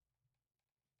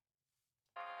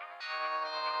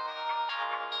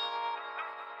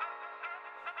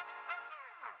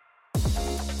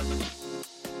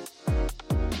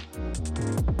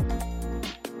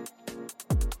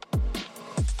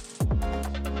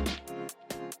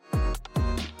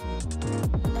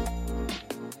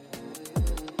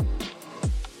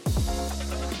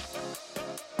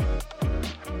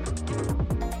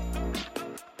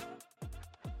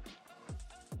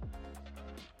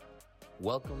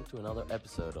welcome to another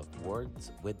episode of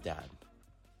Words with Dad.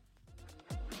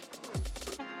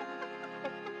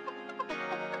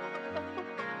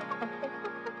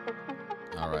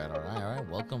 All right.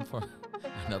 Welcome for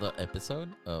another episode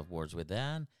of Words with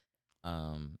Dad.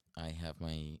 I have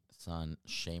my son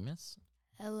Seamus.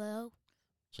 Hello.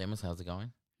 Seamus, how's it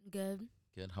going? Good.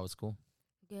 Good. How was school?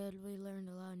 Good. We learned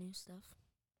a lot of new stuff.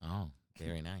 Oh,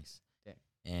 very nice. Yeah.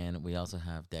 And we also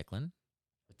have Declan.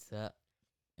 What's up?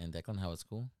 And Declan, how was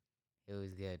school? It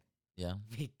was good Yeah.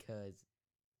 because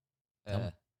Tell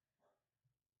me.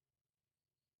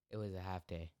 it was a half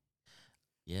day.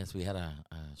 Yes, we had a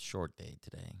short day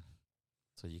today.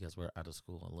 So you guys were out of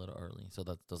school a little early. So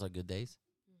those are good days?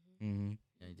 Mm-hmm.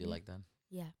 Yeah, do you like that?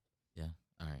 Yeah. Yeah.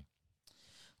 All right.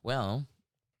 Well,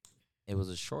 it was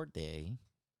a short day.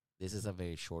 This is a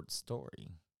very short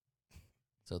story.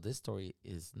 So this story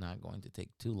is not going to take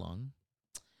too long.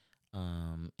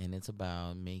 And it's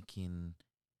about making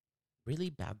really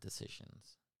bad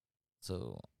decisions.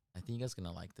 So I think you guys are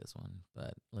going to like this one,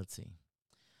 but let's see.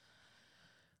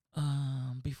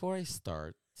 Before I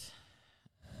start,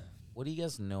 what do you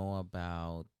guys know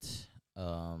about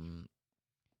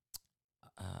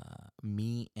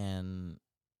me and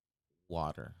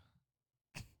water?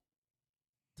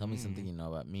 Tell me something you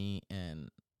know about me and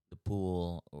the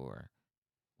pool, or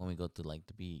when we go to like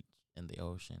the beach and the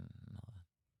ocean and all that.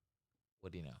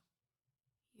 What do you know?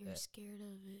 You're scared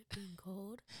of it being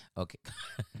cold? Okay.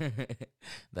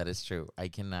 That is true. I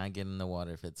cannot get in the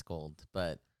water if it's cold.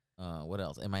 But what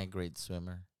else? Am I a great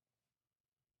swimmer?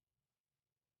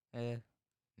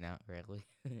 Not really.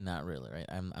 Not really, right?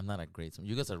 I'm not a great swimmer.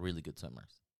 You guys are really good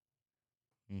swimmers,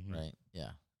 Mm-hmm. right?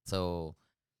 Yeah. So,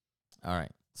 all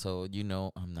right. So you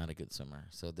know I'm not a good swimmer.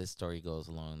 So this story goes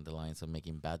along the lines of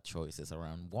making bad choices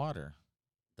around water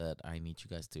that I need you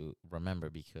guys to remember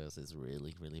because it's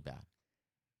really, really bad.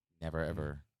 Never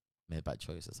ever made bad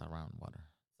choices around water.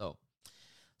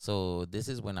 So this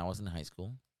is when I was in high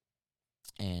school,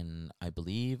 and I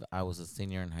believe I was a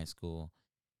senior in high school,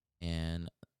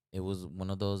 and it was one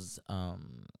of those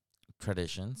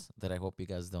traditions that I hope you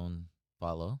guys don't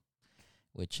follow,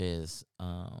 which is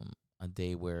a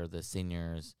day where the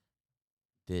seniors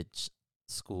ditch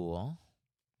school,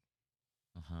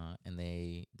 and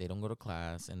they don't go to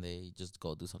class and they just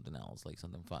go do something else, like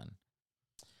something fun.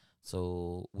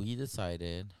 So we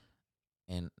decided,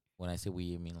 and when I say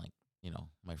we, I mean like,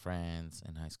 my friends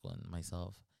in high school and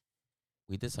myself,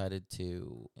 we decided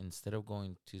to, instead of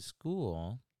going to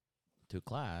school, to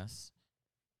class,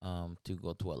 to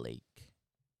go to a lake.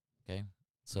 Okay?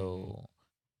 So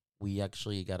we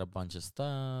actually got a bunch of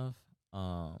stuff,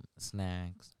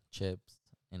 snacks, chips,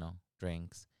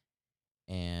 drinks,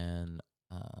 and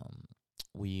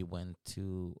we went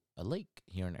to a lake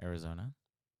here in Arizona.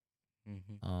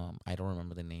 Mm-hmm. I don't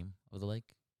remember the name of the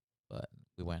lake, but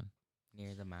we went.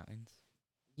 Near the mountains.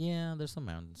 Yeah, there's some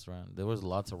mountains around. There was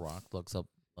lots of lots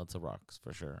of rocks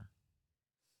for sure.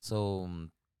 So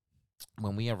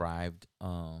when we arrived,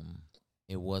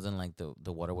 it wasn't like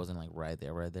the water wasn't like right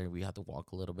there. We had to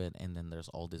walk a little bit, and then there's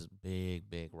all these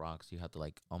big rocks. You had to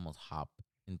like almost hop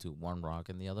into one rock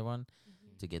and the other one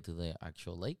to get to the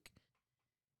actual lake.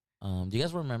 Do you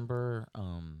guys remember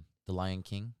The Lion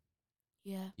King?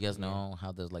 Yeah. You guys Yeah. know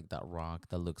how there's like that rock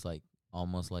that looks like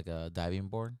almost like a diving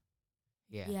board?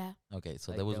 Yeah. Yeah. Okay,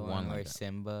 so Like there was the one where like that.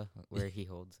 Simba, where he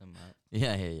holds him up.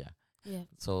 Yeah. Yeah.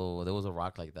 So there was a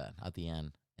rock like that at the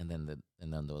end, and then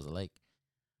there was a lake.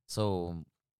 So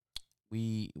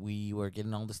we were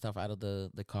getting all the stuff out of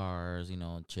the cars,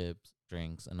 chips,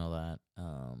 drinks, and all that.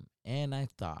 And I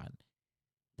thought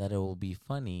that it would be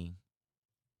funny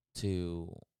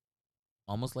to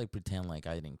almost like pretend like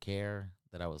I didn't care,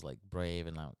 that I was like brave,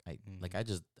 and I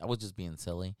was just being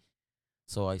silly.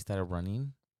 So I started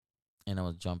running, and I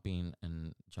was jumping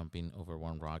over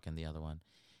one rock and the other one.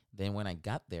 Then when I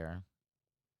got there,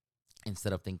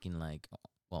 instead of thinking like,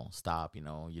 well, stop, you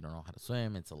don't know how to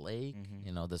swim, it's a lake,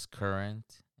 this current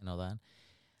and all that,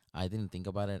 I didn't think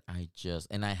about it.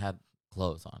 And I had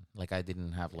clothes on. Like I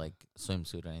didn't have like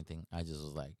swimsuit or anything. I just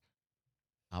was like,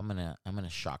 I'm gonna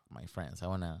shock my friends. I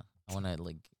wanna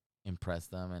like impress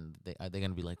them, and they're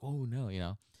gonna be like, oh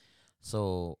no.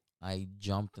 So I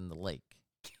jumped in the lake,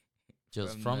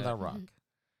 just from that rock.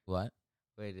 What?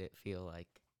 What did it feel like?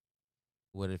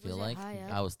 What did it feel Was it like? high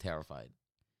up? I was terrified.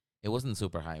 It wasn't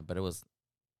super high, but it was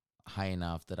high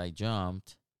enough that I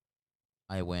jumped.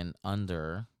 I went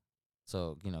under.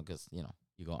 So, because,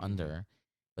 you go under.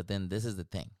 But then this is the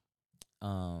thing.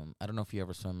 I don't know if you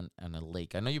ever swim in a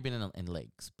lake. I know you've been in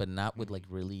lakes, but not with like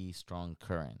really strong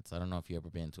currents. I don't know if you ever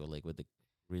been to a lake with a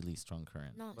really strong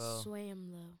current. Not Well-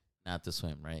 swam though. not to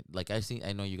swim, right? Like I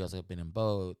know you guys have been in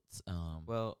boats.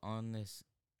 Well, on this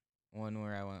one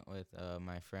where I went with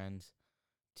my friends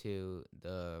to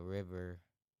the river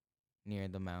near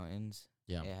the mountains,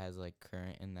 Yeah, it has like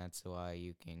current, and that's why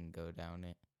you can go down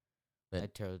it. but I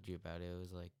told you about it. It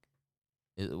was like,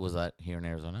 it was that here in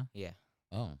Arizona. yeah.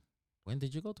 Oh, when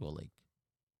did you go to a lake?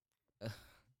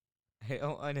 I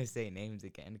don't want to say names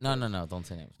again. No, 'cause- don't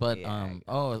say names. But Yeah, I got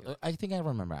oh, you. I think I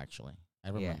remember actually. I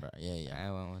Yeah. remember. Yeah, yeah.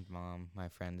 I went with mom, my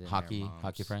friends, and Hockey, their moms.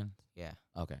 hockey friend. Yeah.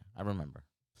 Okay, I remember.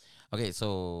 Okay,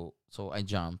 so I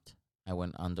jumped. I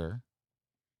went under,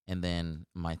 and then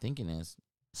my thinking is,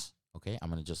 okay, I'm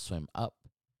gonna just swim up.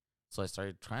 So I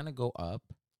started trying to go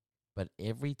up, but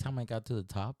every time I got to the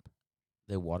top,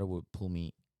 the water would pull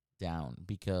me down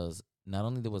because not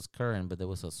only there was current, but there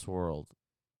was a swirl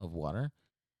of water.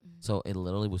 Mhm. So it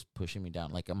literally was pushing me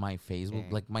down. Like my face would,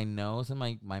 Dang. like my nose and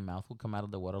my mouth would come out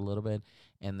of the water a little bit,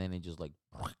 and then it just like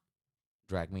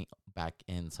dragged me back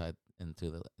inside into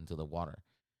the water.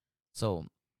 So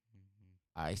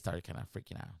I started kind of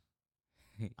freaking out.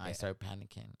 I Yeah. started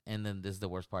panicking, and then this is the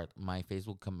worst part. My face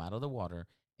would come out of the water,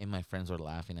 and my friends were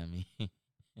laughing at me.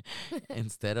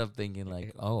 Instead of thinking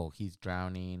like, "Oh, he's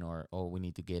drowning," or "Oh, we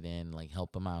need to get in, like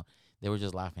help him out," they were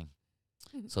just laughing.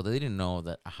 So they didn't know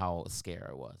that how scared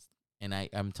I was. And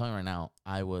I'm telling you right now,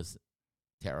 I was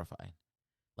terrified.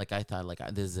 Like I thought, like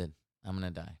this is it. I'm gonna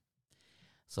die.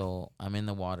 So I'm in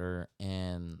the water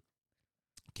and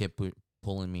kept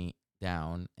pulling me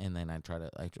down. And then I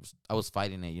was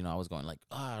fighting it. I was going like,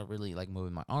 really like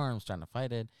moving my arms, trying to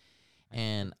fight it.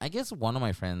 And I guess one of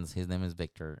my friends, his name is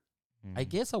Victor. I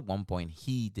guess at one point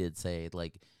he did say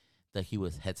like that he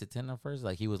was hesitant at first,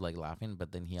 like he was like laughing,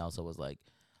 but then he also was like,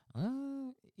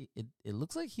 it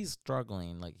looks like he's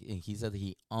struggling. Like he said that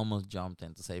he almost jumped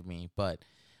in to save me, but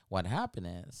what happened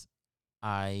is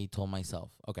I told myself,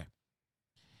 okay,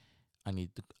 I need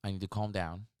to calm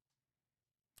down.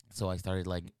 So I started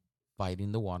like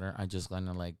fighting the water. I just kind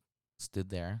of like stood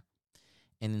there,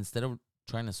 and instead of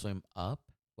trying to swim up,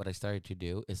 what I started to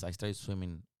do is I started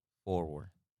swimming forward.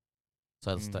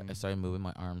 So I started moving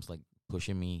my arms, like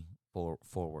pushing me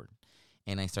forward,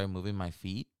 and I started moving my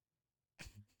feet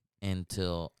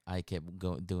until I kept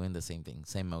doing the same thing,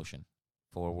 same motion,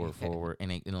 forward,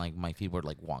 and like my feet were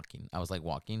like walking. I was like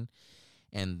walking,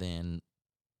 and then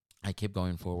I kept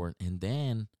going forward, and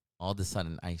then all of a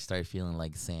sudden I started feeling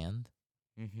like sand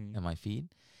at my feet,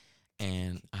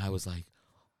 and I was like,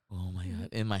 "Oh my god!"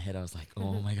 In my head, I was like,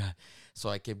 "Oh my god!" So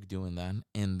I kept doing that,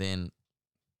 and then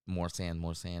more sand,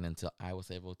 until I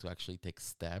was able to actually take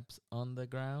steps on the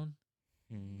ground,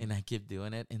 and I kept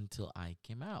doing it until I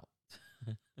came out.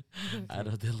 Out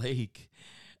of the lake,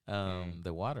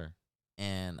 the water,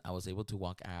 and I was able to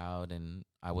walk out, and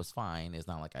I was fine. It's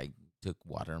not like I took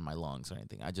water in my lungs or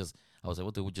anything. I was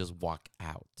able to just walk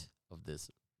out of this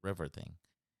river thing,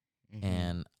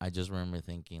 and I just remember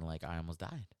thinking like I almost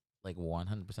died, like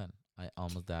 100%. I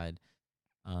almost died.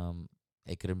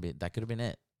 It could have been that could have been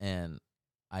it, and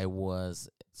I was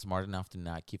smart enough to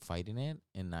not keep fighting it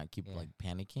and not keep like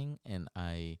panicking, and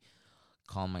I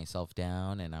calm myself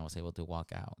down, and I was able to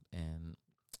walk out. And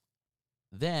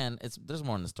then there's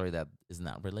more in the story that is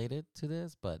not related to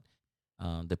this, but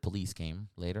the police came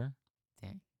later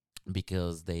Dang.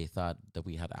 because they thought that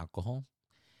we had alcohol,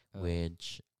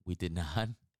 which we did not.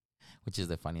 Which is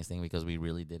the funniest thing because we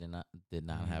really did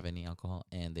not have any alcohol,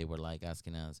 and they were like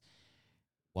asking us,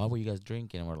 "Why were you guys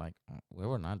drinking?" And we're like, "We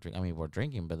were not drinking. I mean, we're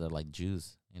drinking, but they're like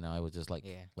juice. It was just like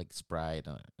Sprite,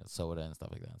 soda, and stuff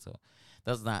like that." So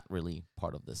that's not really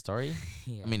part of the story.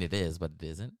 I mean, it is, but it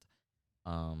isn't.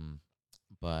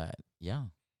 But yeah,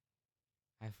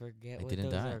 I forget I what didn't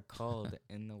those die. are called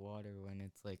in the water when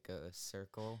it's like a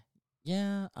circle.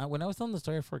 Yeah. When I was telling the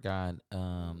story, I forgot.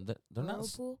 They're not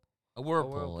Whirlpool? a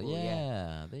whirlpool. whirlpool, yeah.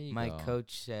 Yeah, there you My go.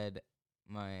 coach said,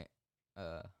 my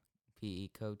PE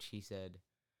coach, he said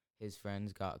his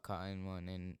friends got caught in one,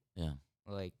 and Yeah.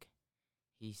 like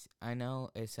I know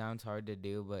it sounds hard to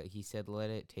do, but he said let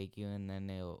it take you, and then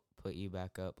they'll put you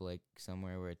back up like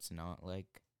somewhere where it's not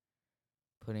like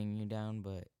putting you down,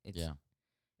 but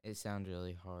it sounds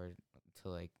really hard to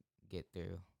like get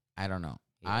through. I don't know.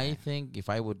 Yeah. I think if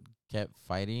I would kept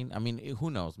fighting, I mean, who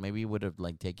knows? Maybe it would have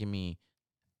like taken me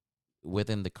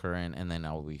within the current, and then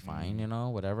I'll be fine.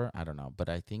 Whatever. I don't know. But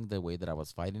I think the way that I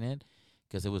was fighting it,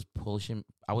 because it was pushing,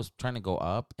 I was trying to go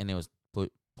up, and it was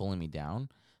pulling me down.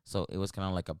 So it was kind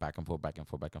of like a back and forth, back and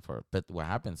forth, back and forth. But what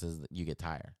happens is that you get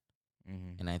tired,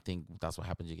 and I think that's what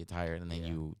happens. You get tired, and then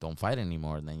you don't fight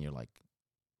anymore, and then you're like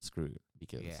screwed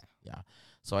because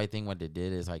So I think what they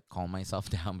did is I calmed myself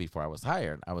down before I was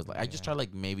tired. I was like, I just tried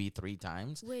like maybe 3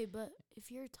 times. Wait, but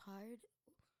if you're tired,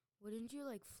 Wouldn't you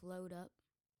like float up?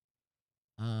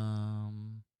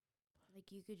 Um,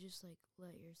 Like you could just like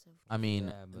let yourself. I mean,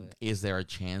 Yeah, but is there a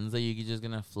chance that you're just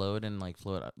gonna float and like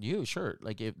float up? You sure?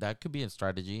 Like if that could be a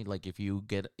strategy. Like if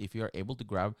you're able to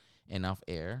grab enough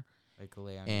air like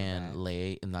lay on your and back.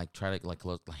 lay and like try to like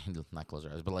close, like, not close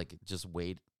your eyes, but like just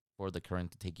wait for the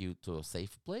current to take you to a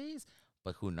safe place.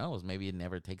 But who knows? Maybe it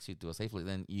never takes you to a safe place.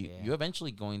 Then Yeah. you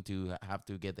eventually going to have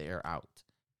to get the air out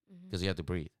Mm-hmm. because you have to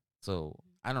breathe. So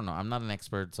I don't know. I'm not an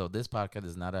expert. So this podcast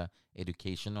is not a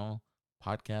educational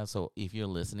podcast. So if you're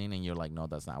listening and you're like, no,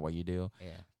 that's not what you do,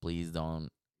 Yeah. please don't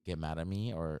get mad at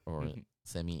me or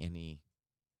send me any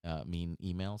mean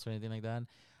emails or anything like that.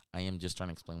 I am just trying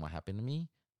to explain what happened to me,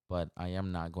 but I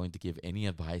am not going to give any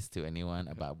advice to anyone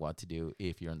about what to do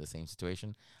if you're in the same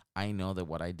situation. I know that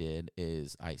what I did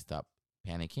is I stopped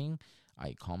panicking.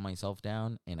 I calmed myself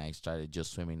down and I started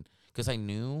just swimming because I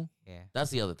knew Yeah. that's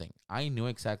the other thing. I knew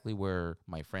exactly where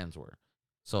my friends were.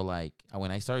 So like when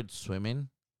I started swimming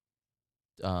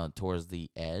towards the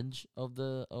edge of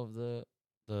the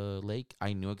lake,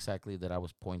 I knew exactly that I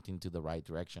was pointing to the right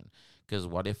direction. Because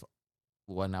what if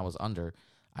when I was under,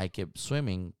 I kept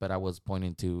swimming, but I was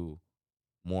pointing to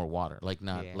more water, like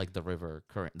not Yeah. like the river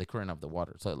current, the current of the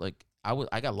water. So like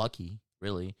I got lucky,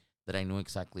 really, that I knew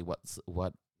exactly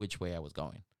which way I was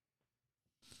going.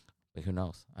 But who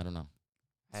knows? I don't know.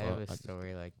 I So, have a like,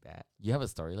 story like that. You have a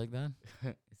story like that?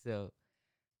 So,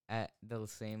 at the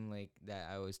same lake that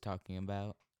I was talking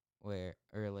about, or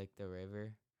like the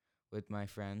river, with my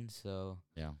friends. So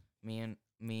Yeah. me and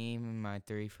my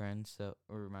 3 friends,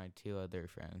 or my 2 other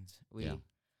friends. Yeah.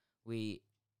 We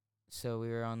we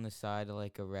were on the side of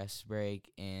like a rest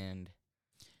break, and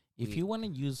If you want to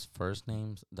use first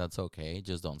names, that's okay.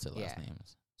 Just don't say last Yeah.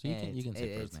 names. So you can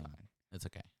say first it's name. fine. It's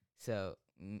okay. So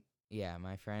yeah,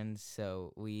 my friends.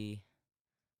 So we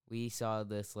saw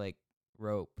this like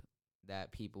rope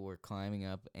that people were climbing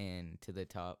up and to the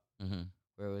top, Mm-hmm.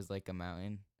 where it was like a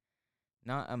mountain.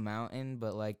 Not a mountain,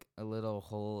 but like a little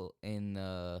hole in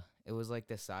the. It was like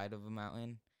the side of a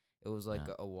mountain. It was like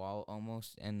Yeah. a wall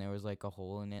almost, and there was like a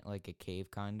hole in it, like a cave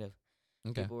kind of.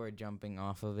 Okay. People were jumping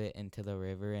off of it into the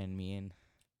river, and me and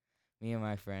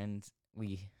my friends,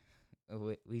 we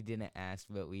didn't ask,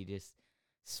 but we just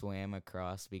swam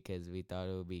across because we thought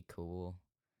it would be cool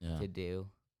Yeah. to do.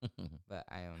 But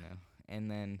I don't know. And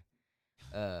then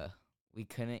we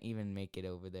couldn't even make it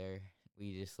over there.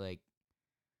 We just like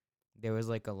there was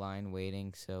like a line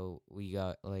waiting, so we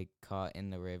got like caught in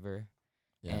the river,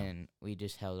 Yeah. and we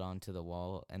just held on to the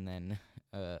wall, and then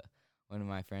one of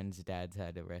my friend's dads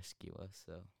had to rescue us.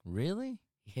 So Really?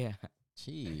 yeah.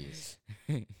 Jeez.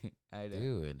 I don't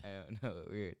Dude. know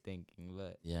what we were thinking,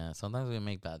 but Yeah, sometimes we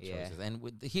make bad Yeah. choices.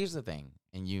 And here's the thing,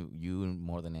 and you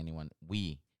more than anyone,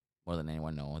 we more than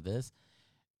anyone know this.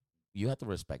 You have to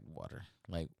respect water,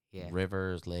 like yeah.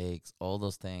 rivers, lakes, all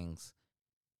those things.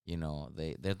 You know,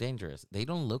 they're dangerous. They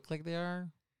don't look like they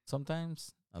are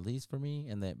sometimes, at least for me.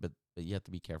 And but you have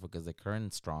to be careful because the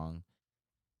current's strong.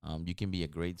 You can be a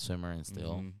great swimmer and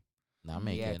still Mhm. not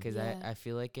make Yeah, it. because Yeah. I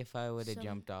feel like if I would have Some-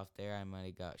 jumped off there, I might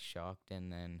have got shocked,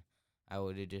 and then I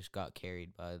would have just got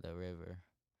carried by the river.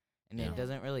 And Yeah. it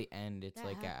doesn't really end. It's That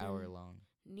like an hour happened. long.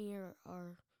 Near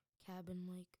our cabin,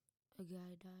 like a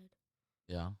guy died.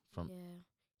 Yeah, from Yeah,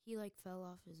 he like fell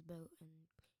off his boat, and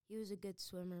he was a good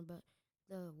swimmer, but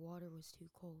the water was too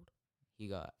cold. He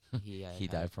he had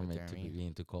died from it to hypothermia.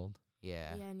 being too cold.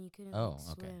 Yeah. Yeah, and he couldn't Oh, like,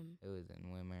 okay. swim. It was in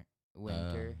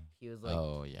winter. He was like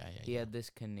Oh yeah, yeah, he yeah. had this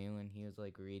canoe, and he was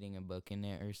like reading a book in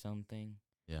it or something.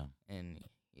 Yeah. And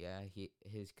yeah,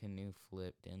 his canoe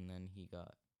flipped, and then he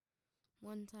got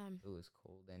One time it was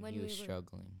cold, and When he we was were-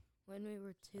 struggling. when we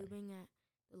were tubing at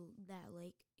that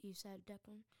lake you said,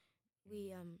 Declan,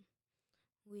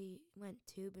 we went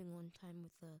tubing one time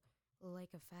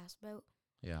with a fast boat,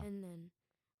 Yeah. and then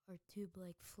our tube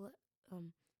like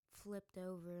flipped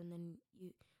over, and then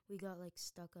we got like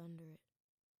stuck under it.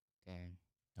 Dang.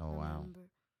 Oh wow. Remember?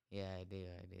 Yeah, I do.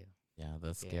 Yeah,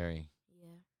 that's Yeah. scary.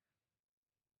 Yeah.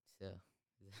 So,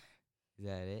 is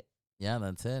that it? Yeah,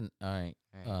 that's it. All right.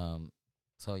 All right.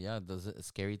 So yeah, those are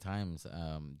scary times.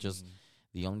 Just Mhm.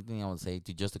 the only thing I would say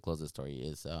to close the story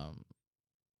is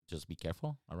just be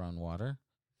careful around water.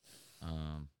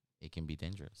 It can be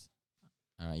dangerous.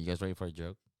 All right, you guys ready for a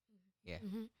joke? Yeah.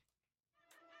 Mm-hmm.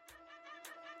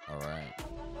 All right.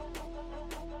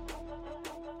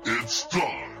 It's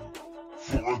time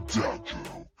for a dad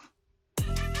joke.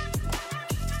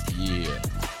 Yeah.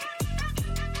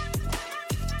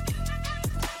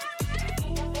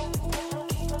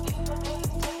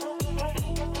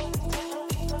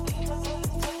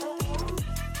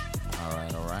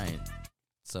 All right.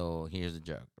 So here's the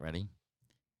joke. Ready?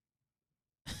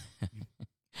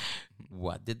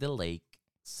 What did the lake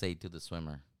say to the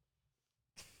swimmer?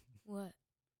 What?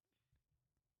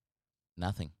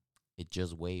 Nothing. It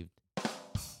just waved.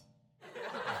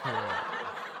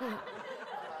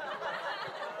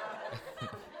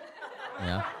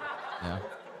 Yeah. Yeah.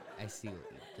 I see what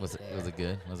you did Was it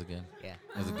there. good? Was it good? Yeah.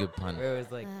 It was a good pun. Where it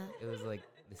was Uh-huh. like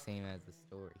the same as the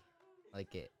story.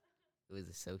 Like it was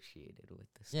associated with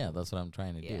the story. Yeah, that's what I'm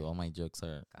trying to Yeah. do. All my jokes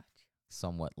are Gotcha.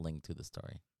 somewhat linked to the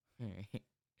story. Alright.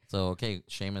 So, okay,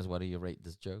 Seamus, what do you rate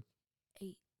this joke?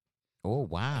 8. Oh,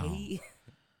 wow. Hey.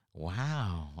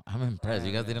 Wow. I'm impressed.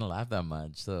 You guys don't know. didn't laugh that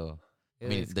much. So, I It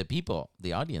mean, was-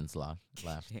 the audience laughed.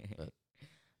 But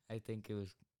I think it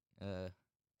was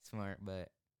smart, but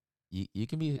you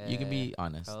can be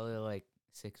honest. probably like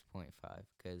 6.5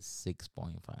 because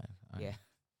 6.5. yeah.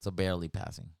 So barely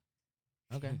passing.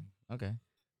 Okay. Okay.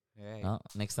 Right. Well,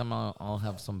 next time I'll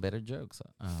have some better jokes.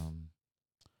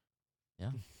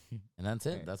 Yeah. And that's it.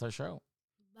 Alright. That's our show.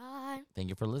 Bye. Thank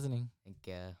you for listening. Think